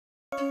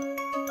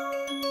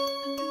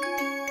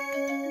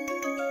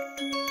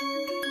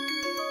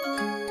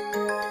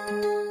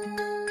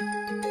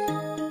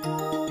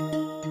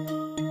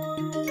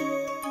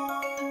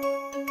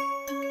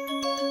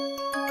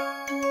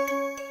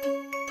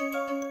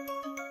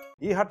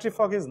Hartree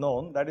fog is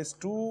known, that is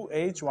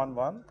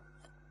 2H11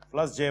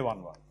 plus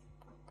J11,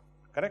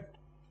 correct?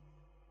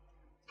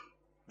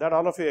 That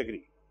all of you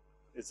agree.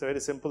 It's a very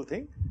simple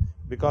thing,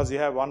 because you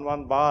have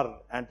 1 bar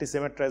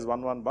anti-symmetrized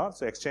 1 bar,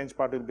 so exchange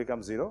part will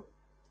become 0.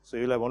 So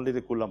you will have only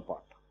the Coulomb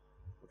part.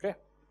 Okay.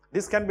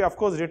 This can be of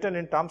course written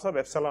in terms of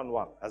epsilon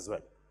 1 as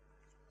well.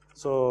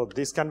 So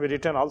this can be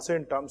written also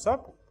in terms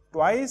of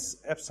twice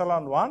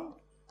epsilon 1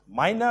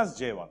 minus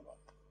J11.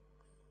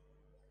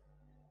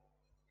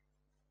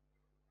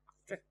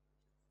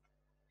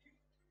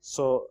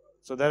 So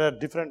there are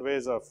different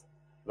ways of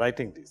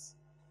writing this.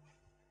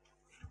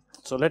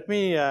 So let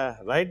me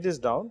write this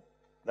down,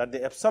 that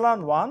the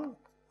epsilon 1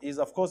 is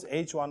of course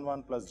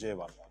H11 plus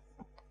J11.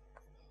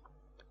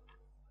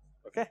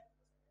 Okay.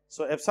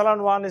 So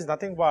epsilon 1 is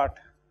nothing but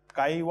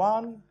chi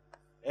 1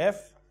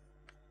 F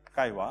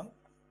chi 1.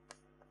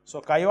 So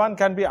chi 1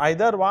 can be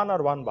either 1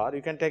 or 1 bar,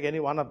 you can take any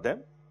one of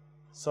them.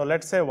 So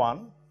let us say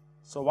 1.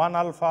 So 1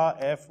 alpha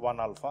F 1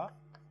 alpha.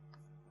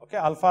 Okay,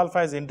 alpha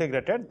alpha is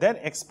integrated, then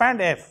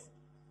expand F.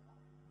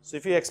 So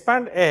if you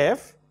expand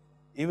F,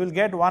 you will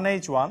get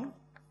 1H1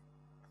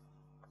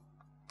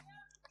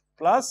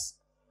 plus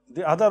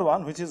the other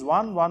one, which is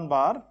 1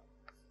 bar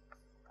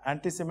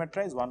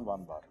anti-symmetrized 1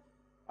 bar.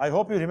 I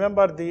hope you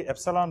remember the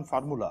epsilon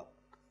formula.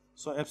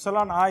 So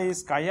epsilon I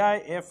is chi I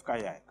F chi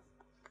I.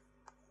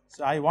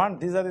 So I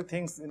want, these are the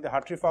things in the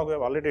Hartree fog we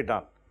have already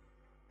done.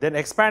 Then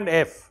expand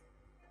F.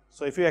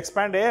 So if you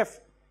expand F,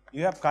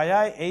 you have chi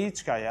I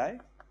H chi I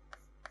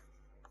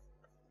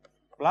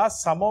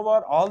plus sum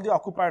over all the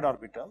occupied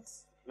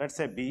orbitals, let us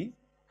say B,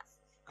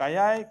 chi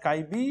I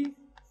chi B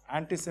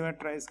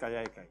anti-symmetrized chi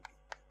I chi B.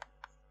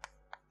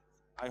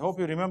 I hope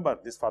you remember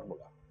this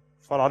formula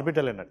for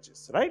orbital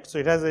energies, right? So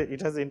it has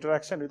the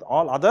interaction with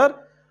all other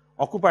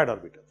occupied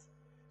orbitals.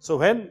 So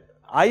when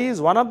I is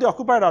one of the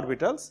occupied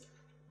orbitals,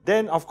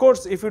 then of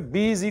course if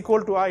B is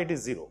equal to I, it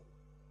is 0.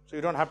 So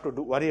you don't have to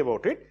worry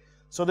about it.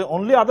 So the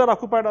only other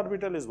occupied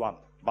orbital is 1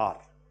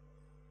 bar.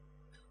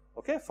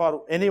 Okay,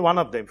 for any one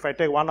of them. If I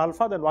take 1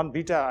 alpha, then 1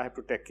 beta I have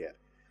to take care.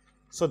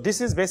 So this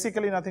is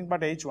basically nothing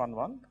but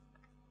H11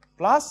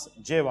 plus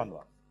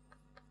J11.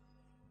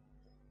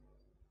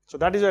 So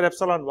that is your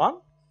epsilon 1,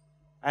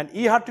 and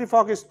E Hartree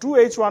fog is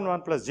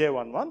 2H11 plus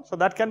J11. So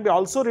that can be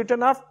also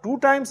written as 2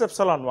 times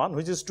epsilon 1,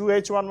 which is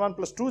 2H11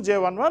 plus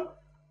 2J11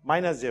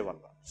 minus J11.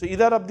 So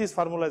either of these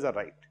formulas are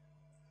right.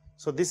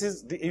 So this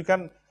is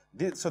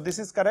so this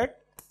is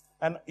correct,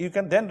 and you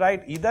can then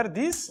write either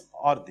this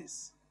or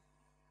this.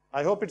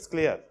 I hope it's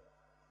clear.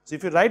 So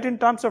if you write in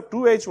terms of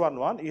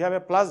 2H11, you have a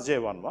plus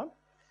J11.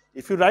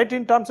 If you write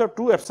in terms of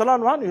 2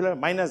 epsilon 1, you will have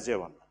minus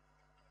J11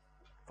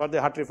 for the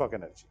Hartree fog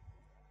energy.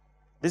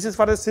 This is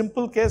for a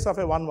simple case of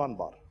a 1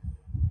 bar,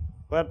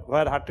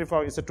 where Hartree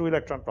fog is a 2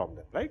 electron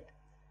problem, right?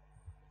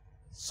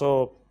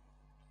 So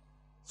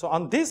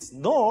on this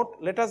note,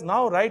 let us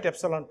now write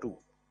epsilon 2.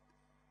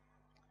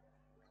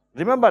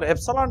 Remember,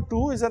 epsilon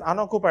 2 is an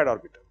unoccupied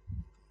orbital.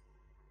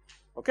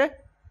 Okay?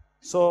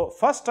 So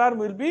first term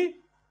will be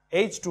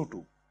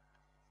H22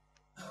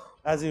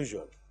 as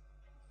usual.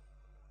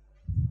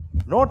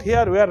 Note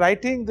here we are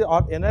writing the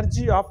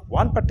energy of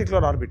one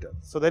particular orbital.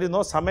 So there is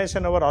no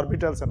summation over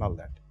orbitals and all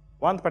that.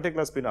 One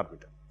particular spin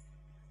orbital.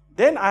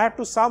 Then I have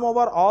to sum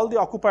over all the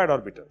occupied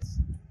orbitals.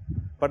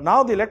 But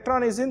now the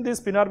electron is in this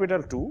spin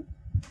orbital 2.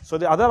 So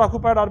the other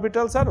occupied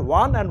orbitals are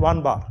 1 and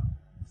 1 bar.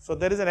 So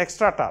there is an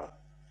extra term.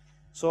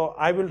 So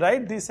I will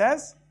write this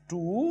as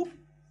 2,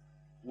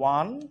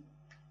 1,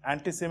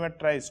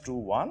 anti-symmetrized 2,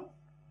 1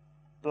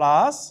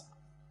 plus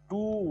 2,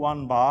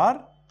 1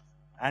 bar,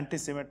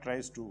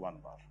 anti-symmetrized 2, 1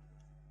 bar.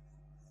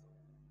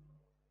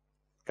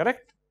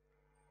 Correct?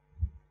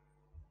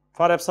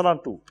 For epsilon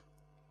 2.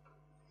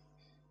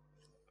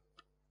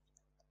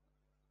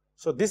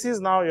 So this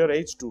is now your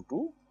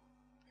H22.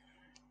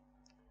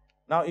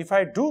 Now if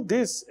I do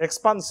this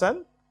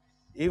expansion,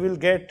 you will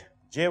get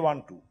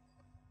J12.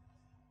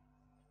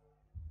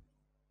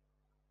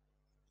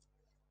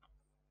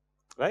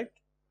 Right?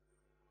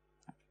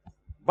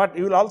 But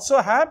you will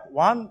also have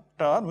one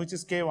term which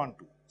is K12.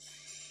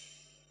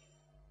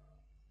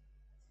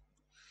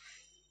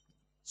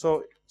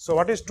 So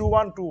what is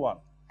 2121?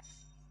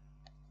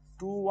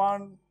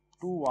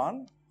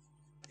 2121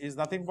 is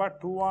nothing but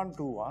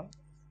 2121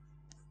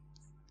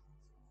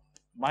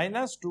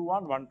 minus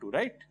 2112,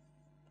 right?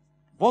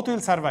 Both will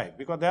survive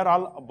because they are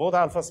all both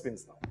alpha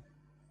spins now.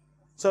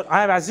 So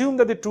I have assumed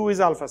that the 2 is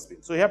alpha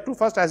spin. So you have to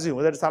first assume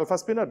whether it's alpha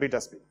spin or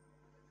beta spin.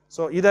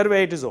 So either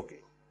way it is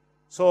okay.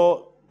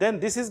 So then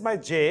this is my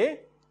J12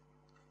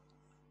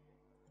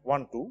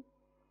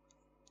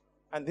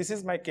 and this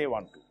is my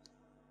K12.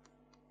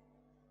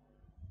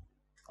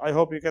 I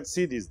hope you can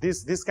see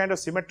this kind of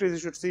symmetries you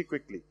should see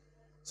quickly.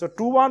 So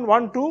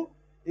 2112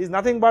 is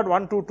nothing but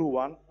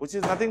 1221, which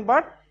is nothing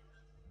but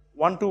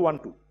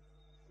 1212,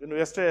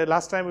 yesterday,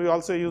 last time we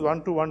also used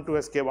 1 2 1 2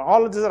 as K1.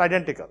 All of these are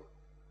identical.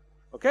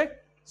 Okay.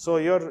 So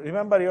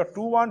remember your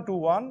 2 1 2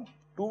 1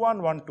 2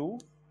 1 1 2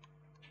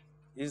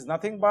 is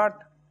nothing but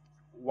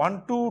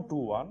 1 2 2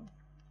 1,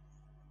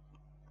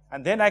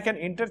 and then I can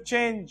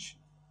interchange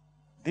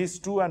these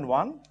 2 and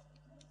 1.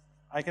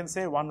 I can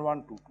say 1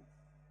 1 2 2.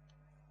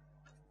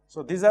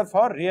 So these are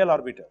for real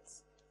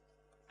orbitals.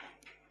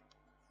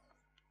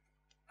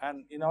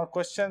 And in our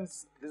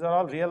questions, these are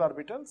all real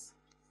orbitals.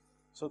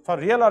 So for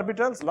real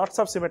orbitals, lots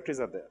of symmetries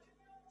are there.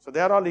 So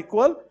they are all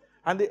equal,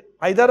 and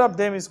either of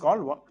them is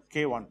called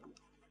K12.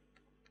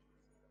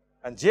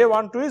 And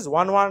J12 is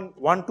 1 1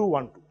 1 2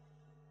 1 2.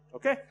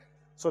 Okay.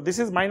 So this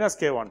is minus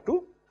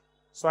K12.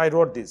 So I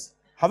wrote this.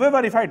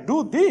 However, if I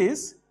do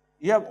this,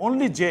 you have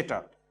only J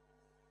term.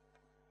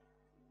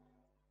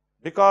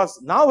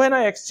 Because now when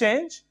I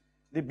exchange,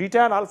 the beta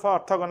and alpha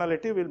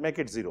orthogonality will make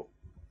it 0.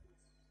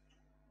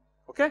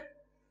 Okay.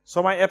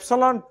 So my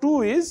epsilon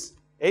 2 is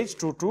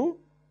H22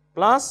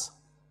 plus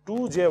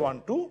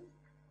 2J12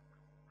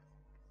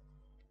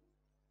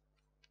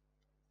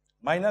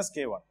 minus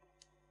K1.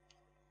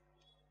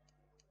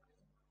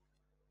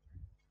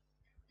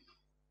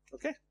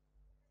 Okay.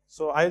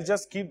 So I will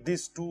just keep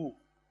these two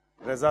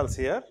results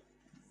here.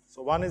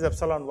 So one is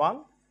epsilon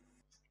 1.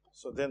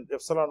 So then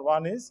epsilon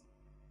 1 is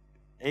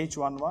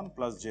H11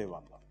 plus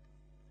J11.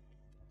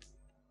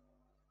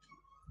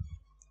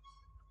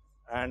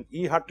 And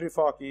E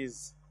Hartree-Fock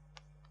is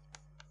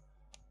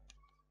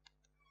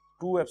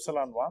 2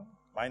 epsilon 1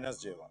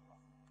 minus J11.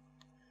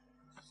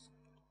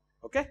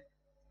 Okay.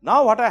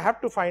 Now what I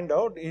have to find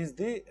out is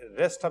the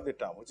rest of the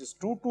term, which is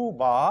 22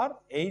 bar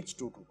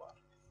H22 bar.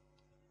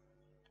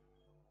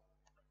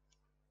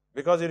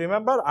 Because you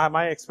remember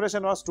my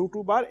expression was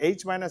 22 bar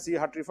H minus E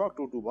Hartree-Fock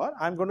 22 bar.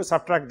 I am going to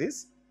subtract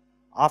this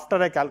after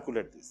I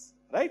calculate this,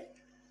 right.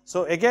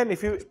 So again,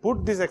 if you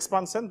put this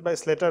expansion by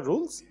Slater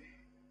rules,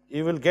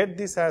 you will get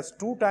this as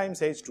 2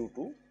 times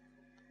H22,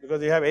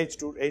 because you have H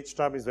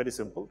term is very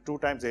simple, 2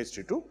 times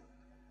H22,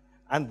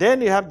 and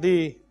then you have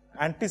the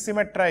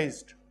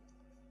antisymmetrized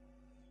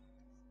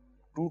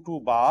 22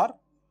 bar,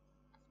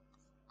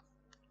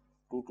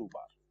 22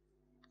 bar,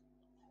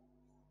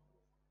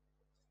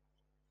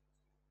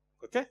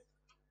 okay,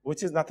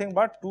 which is nothing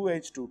but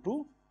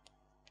 2H22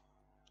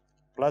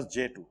 plus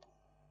J2.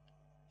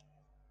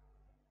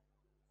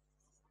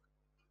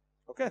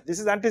 Okay, this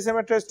is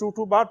antisymmetrized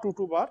 22 bar,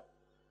 22 bar.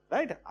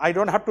 Right? I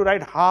don't have to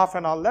write half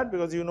and all that,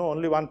 because you know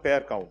only one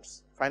pair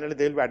counts. Finally,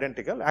 they will be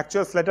identical.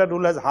 Actual Slater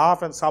rule has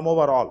half and sum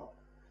over all.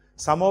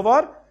 Sum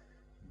over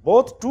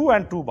both 2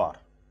 and 2 bar.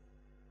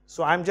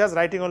 So I am just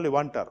writing only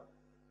one term,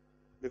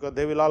 because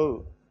they will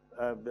all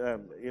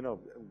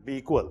be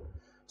equal.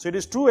 So it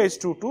is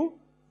 2H22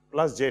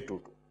 plus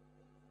J22.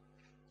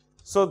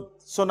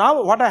 So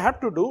now what I have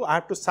to do, I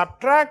have to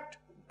subtract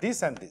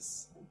this and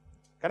this.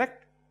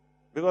 Correct?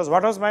 Because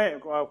what was my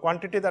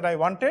quantity that I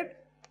wanted?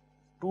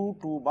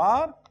 2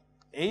 bar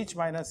H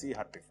minus E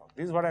Hartree-Fock.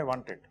 This is what I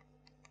wanted.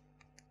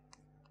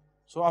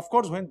 So of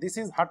course, when this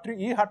is E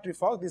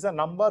Hartree-Fock, this is a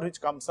number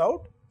which comes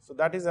out. So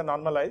that is a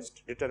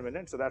normalized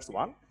determinant. So that's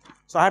 1.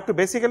 So I have to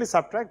basically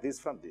subtract this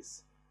from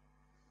this.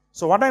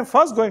 So what I am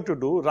first going to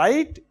do,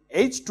 write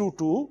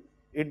H22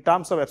 in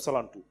terms of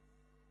epsilon 2.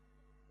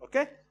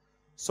 Okay.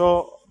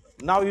 So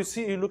now you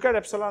see, you look at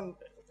epsilon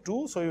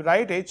 2. So you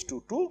write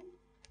H22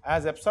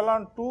 as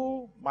epsilon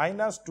 2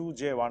 minus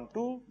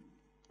 2J12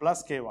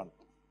 plus K12.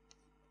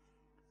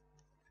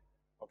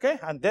 Okay,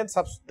 and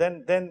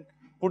then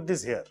put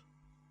this here.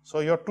 So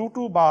your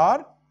 22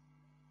 bar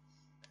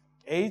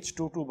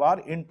H22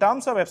 bar in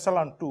terms of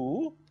epsilon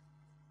 2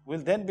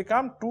 will then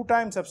become 2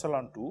 times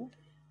epsilon 2,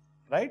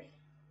 right,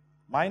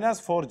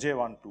 minus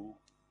 4J12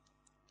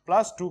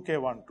 plus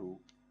 2K12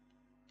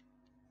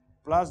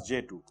 plus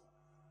J2.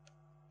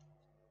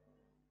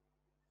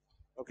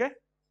 Okay.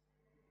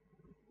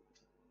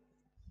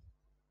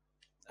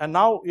 And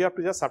now you have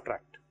to just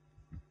subtract.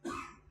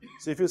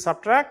 So if you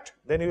subtract,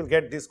 then you will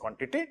get this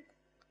quantity.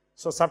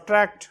 So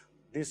subtract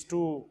these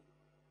two,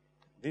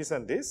 this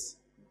and this.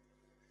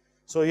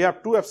 So you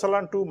have 2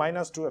 epsilon 2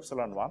 minus 2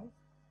 epsilon 1.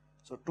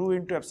 So 2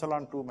 into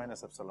epsilon 2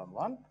 minus epsilon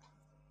 1,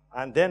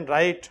 and then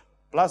write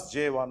plus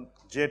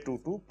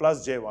J22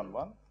 plus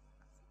J11,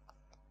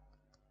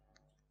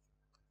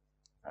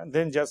 and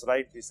then just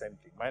write the same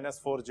thing, minus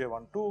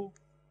 4J12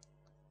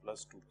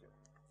 plus 2K.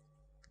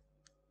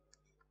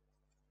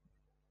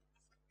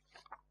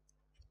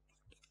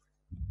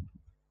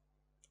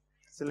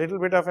 It's a little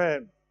bit of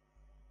a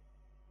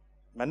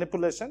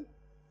manipulation,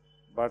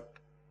 but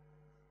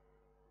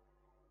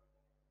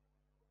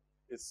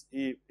it's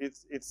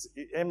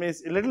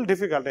a little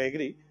difficult, I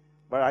agree,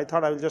 but I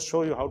thought I will just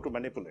show you how to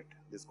manipulate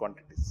these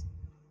quantities.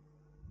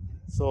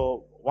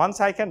 So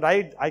once I can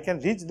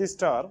reach this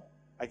term,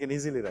 I can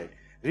easily write.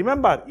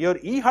 Remember, your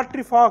E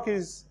Hartree-Fock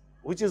is,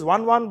 which is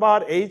 1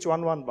 bar H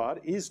 1 bar,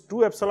 is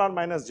 2 epsilon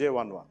minus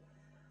J11.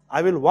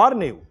 I will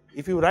warn you,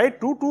 if you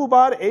write 2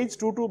 bar H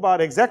 2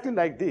 bar exactly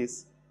like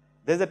this,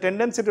 there is a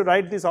tendency to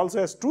write this also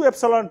as 2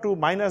 epsilon 2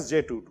 minus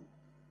J22.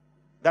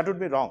 That would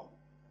be wrong.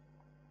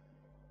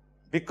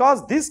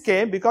 because this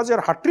came, because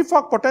your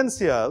Hartree-Fock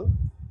potential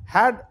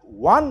had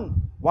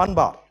one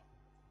bar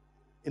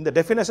in the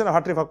definition of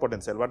Hartree-Fock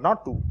potential, but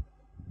not 2.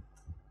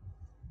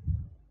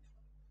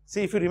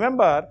 See, if you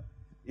remember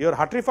your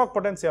Hartree-Fock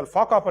potential,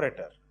 Fock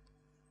operator,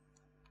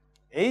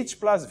 H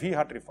plus V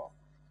Hartree-Fock.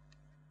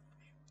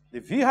 The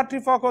V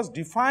Hartree-Fock was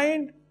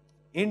defined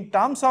in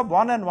terms of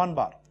 1 and 1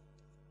 bar.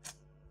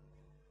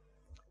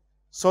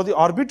 So, the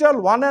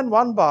orbital 1 and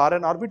 1 bar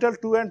and orbital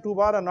 2 and 2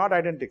 bar are not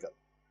identical.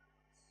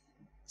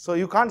 So,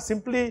 you can't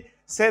simply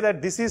say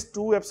that this is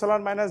 2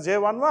 epsilon minus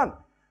J11,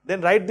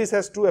 then write this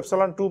as 2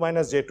 epsilon 2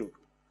 minus J22.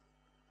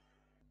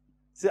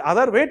 See,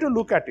 other way to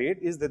look at it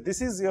is that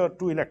this is your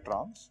 2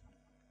 electrons,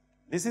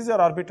 this is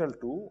your orbital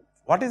 2.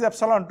 What is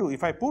epsilon 2?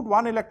 If I put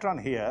 1 electron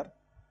here,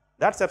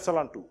 that is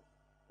epsilon 2.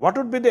 What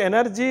would be the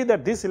energy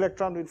that this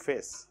electron will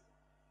face?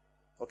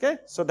 Okay.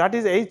 So, that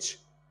is H,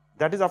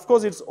 that is of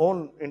course its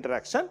own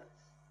interaction,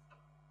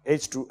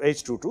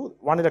 H22,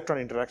 1 electron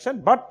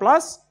interaction, but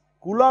plus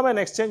Coulomb and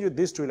exchange with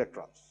these 2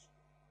 electrons.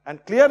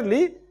 And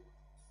clearly,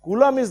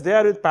 Coulomb is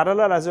there with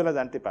parallel as well as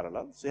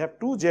anti-parallel. So, you have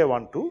 2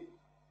 J12,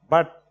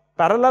 but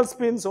parallel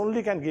spins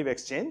only can give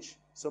exchange.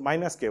 So,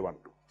 minus K12.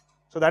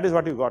 So, that is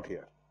what you got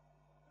here.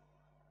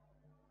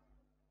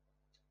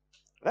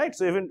 Right.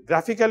 So, even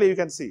graphically you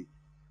can see,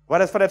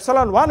 whereas for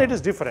epsilon 1 it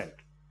is different.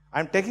 I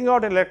am taking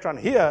out an electron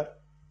here.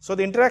 So,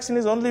 the interaction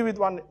is only with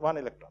one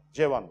electron,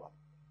 J11,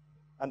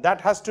 and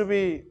that has to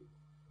be,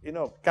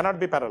 cannot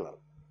be parallel.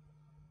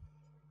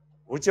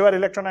 Whichever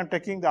electron I am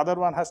taking, the other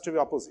one has to be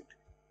opposite.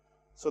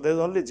 So, there is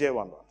only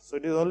J11. So,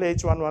 it is only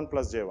H11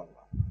 plus J11.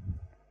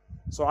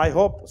 So, I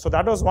hope, so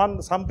that was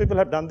one, some people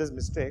have done this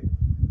mistake,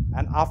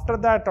 and after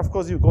that of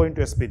course you go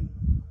into a spin,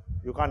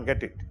 you can't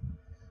get it.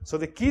 So,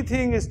 the key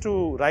thing is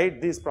to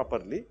write this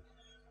properly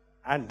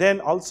and then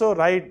also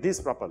write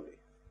this properly.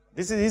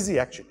 This is easy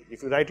actually.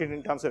 If you write it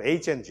in terms of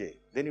H and J,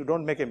 then you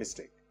don't make a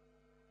mistake.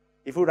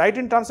 If you write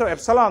in terms of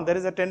epsilon, there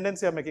is a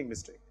tendency of making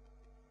mistake,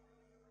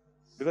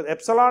 because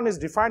epsilon is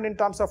defined in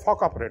terms of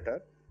Fock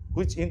operator,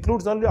 which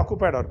includes only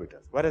occupied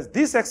orbitals, whereas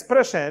this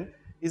expression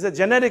is a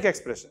generic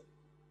expression.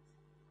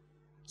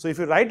 So, if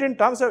you write in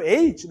terms of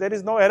H, there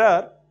is no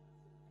error.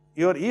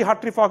 Your E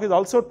Hartree-Fock is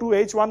also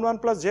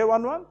 2H11 plus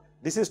J11.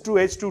 This is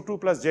 2H22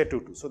 plus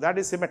J22. So, that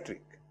is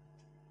symmetric.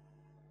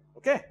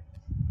 Okay.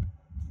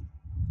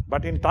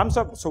 But in terms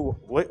of, so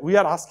we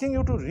are asking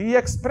you to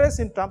re-express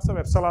in terms of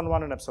epsilon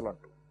 1 and epsilon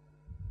 2.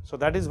 So,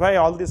 that is why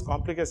all this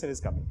complication is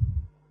coming.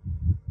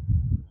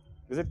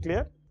 Is it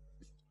clear?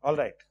 All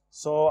right.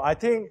 So, I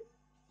think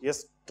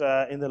yes,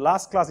 in the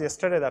last class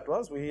yesterday that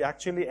was, we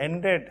actually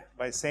ended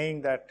by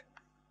saying that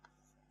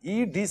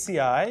E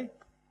DCI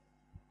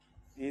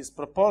is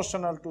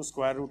proportional to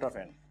square root of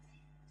n.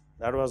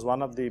 That was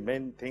one of the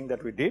main thing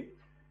that we did,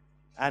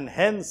 and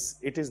hence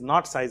it is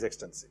not size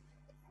extensive.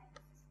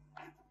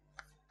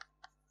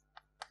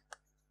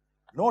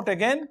 Note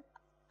again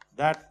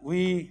that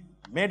we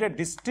made a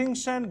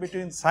distinction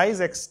between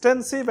size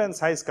extensive and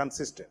size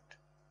consistent.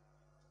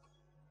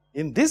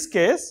 In this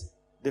case,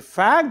 the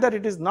fact that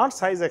it is not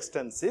size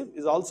extensive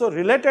is also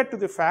related to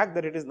the fact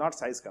that it is not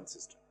size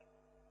consistent.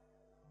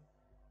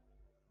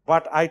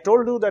 But I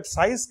told you that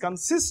size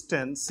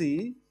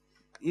consistency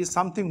is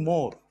something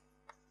more.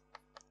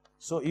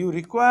 So, you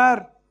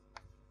require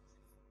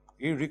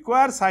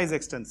size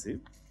extensive,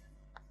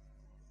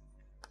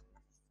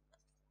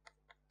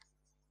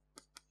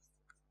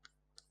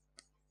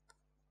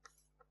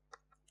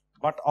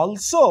 but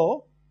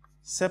also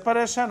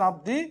separation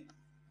of the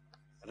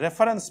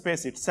reference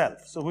space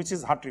itself. So, which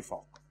is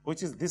Hartree-Fock,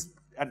 which is this,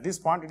 at this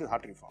point it is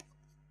Hartree-Fock.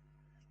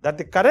 That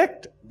the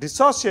correct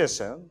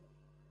dissociation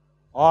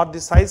or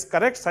the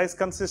correct size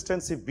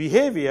consistency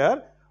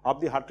behavior of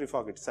the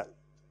Hartree-Fock itself.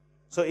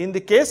 So, in the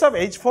case of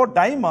H4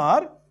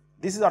 dimer,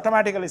 this is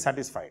automatically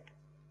satisfied,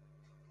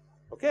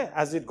 okay,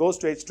 as it goes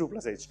to H2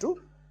 plus H2.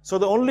 So,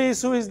 the only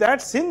issue is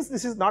that since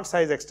this is not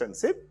size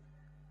extensive,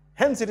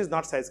 hence it is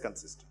not size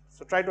consistent.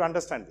 So, try to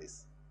understand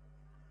this.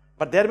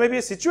 But there may be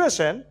a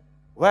situation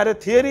where a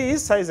theory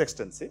is size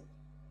extensive,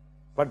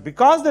 but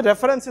because the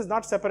reference is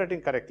not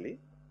separating correctly,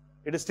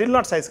 it is still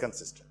not size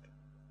consistent.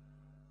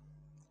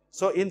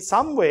 So, in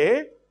some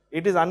way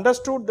it is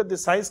understood that the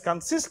size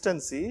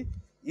consistency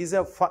is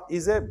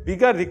a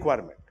bigger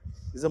requirement,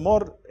 is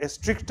a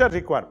stricter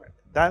requirement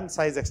than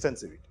size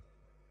extensivity.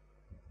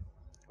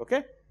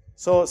 Okay.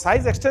 So,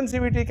 size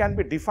extensivity can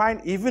be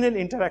defined even in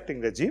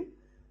interacting regime,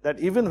 that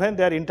even when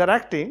they are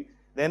interacting,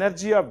 the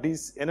energy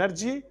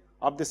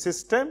of the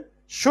system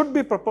should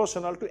be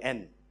proportional to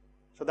n.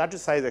 So, that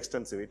is size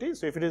extensivity.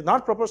 So, if it is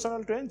not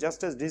proportional to n,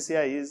 just as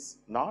DCI is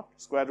not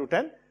square root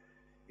n,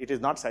 it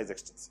is not size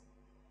extensive.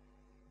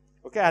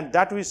 Okay, and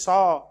that we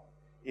saw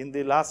in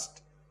the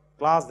last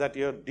class, that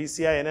your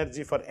DCI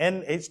energy for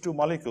n H2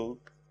 molecule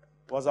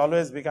was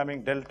always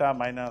becoming delta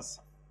minus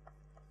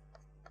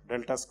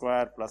delta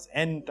square plus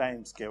n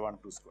times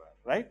K12 square,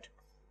 right,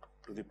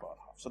 to the power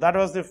half. So, that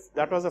was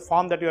the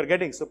form that you are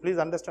getting. So, please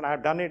understand, I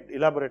have done it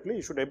elaborately.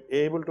 You should be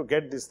able to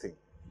get this thing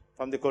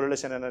from the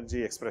correlation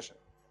energy expression.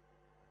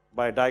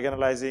 by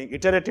diagonalizing,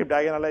 iterative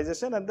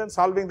diagonalization, and then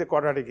solving the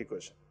quadratic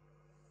equation.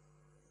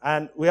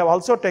 And we have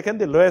also taken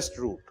the lowest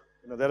root.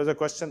 There is a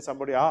question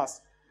somebody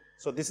asked.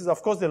 So this is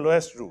of course the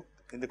lowest root.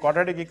 In the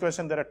quadratic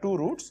equation there are two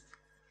roots.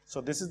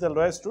 So this is the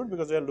lowest root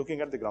because we are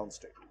looking at the ground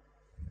state.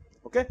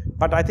 Okay,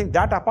 but I think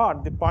that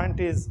apart, the point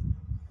is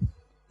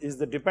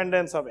the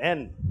dependence of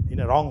n in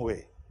a wrong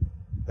way,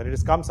 that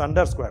it comes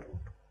under square root.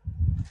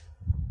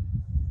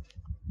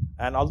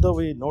 And although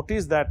we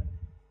notice that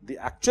the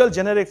actual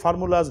generic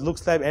formulas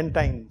looks like n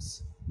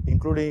times,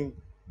 including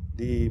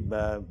the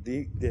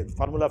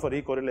formula for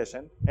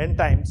e-correlation n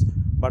times,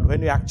 but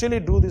when you actually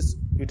do this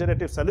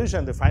iterative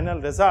solution, the final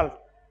result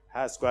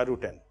has square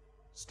root n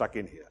stuck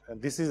in here.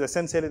 And this is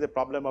essentially the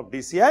problem of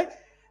DCI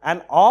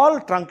and all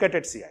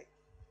truncated CI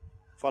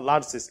for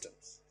large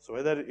systems. So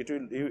whether it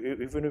will,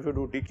 even if you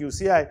do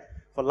DQCI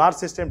for large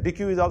system,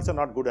 DQ is also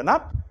not good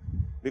enough,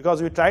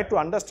 because we try to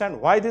understand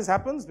why this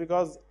happens,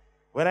 because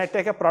when I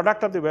take a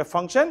product of the wave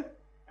function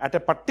at a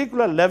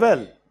particular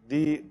level,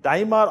 the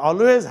dimer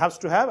always has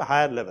to have a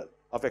higher level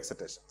of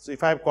excitation. So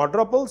if I have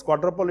quadruples,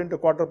 quadruple into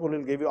quadruple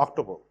will give you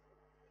octuple.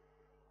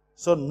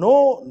 So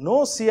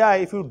no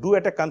CI, if you do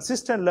at a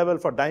consistent level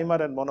for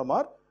dimer and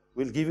monomer,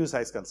 will give you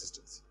size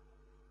consistency.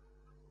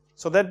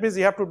 So that means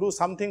you have to do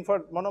something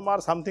for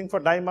monomer, something for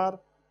dimer,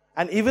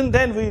 and even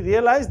then we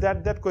realize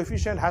that that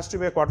coefficient has to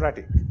be a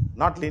quadratic,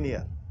 not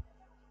linear.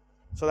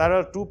 So there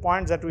are 2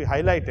 points that we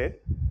highlighted.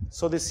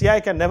 So the CI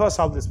can never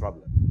solve this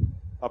problem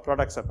of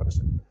product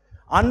separation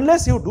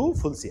unless you do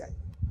full CI.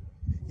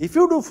 If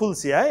you do full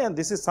CI, and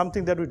this is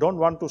something that we don't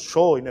want to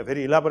show in a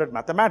very elaborate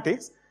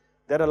mathematics,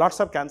 there are lots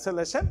of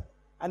cancellation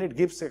and it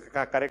gives a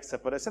correct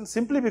separation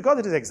simply because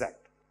it is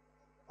exact.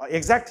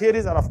 Exact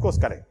theories are of course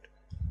correct.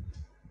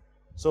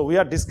 So we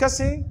are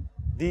discussing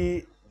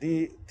the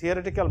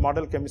theoretical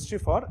model chemistry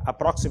for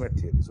approximate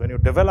theories. When you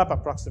develop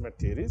approximate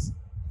theories,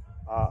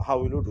 how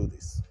will you do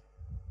this?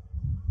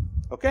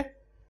 Okay.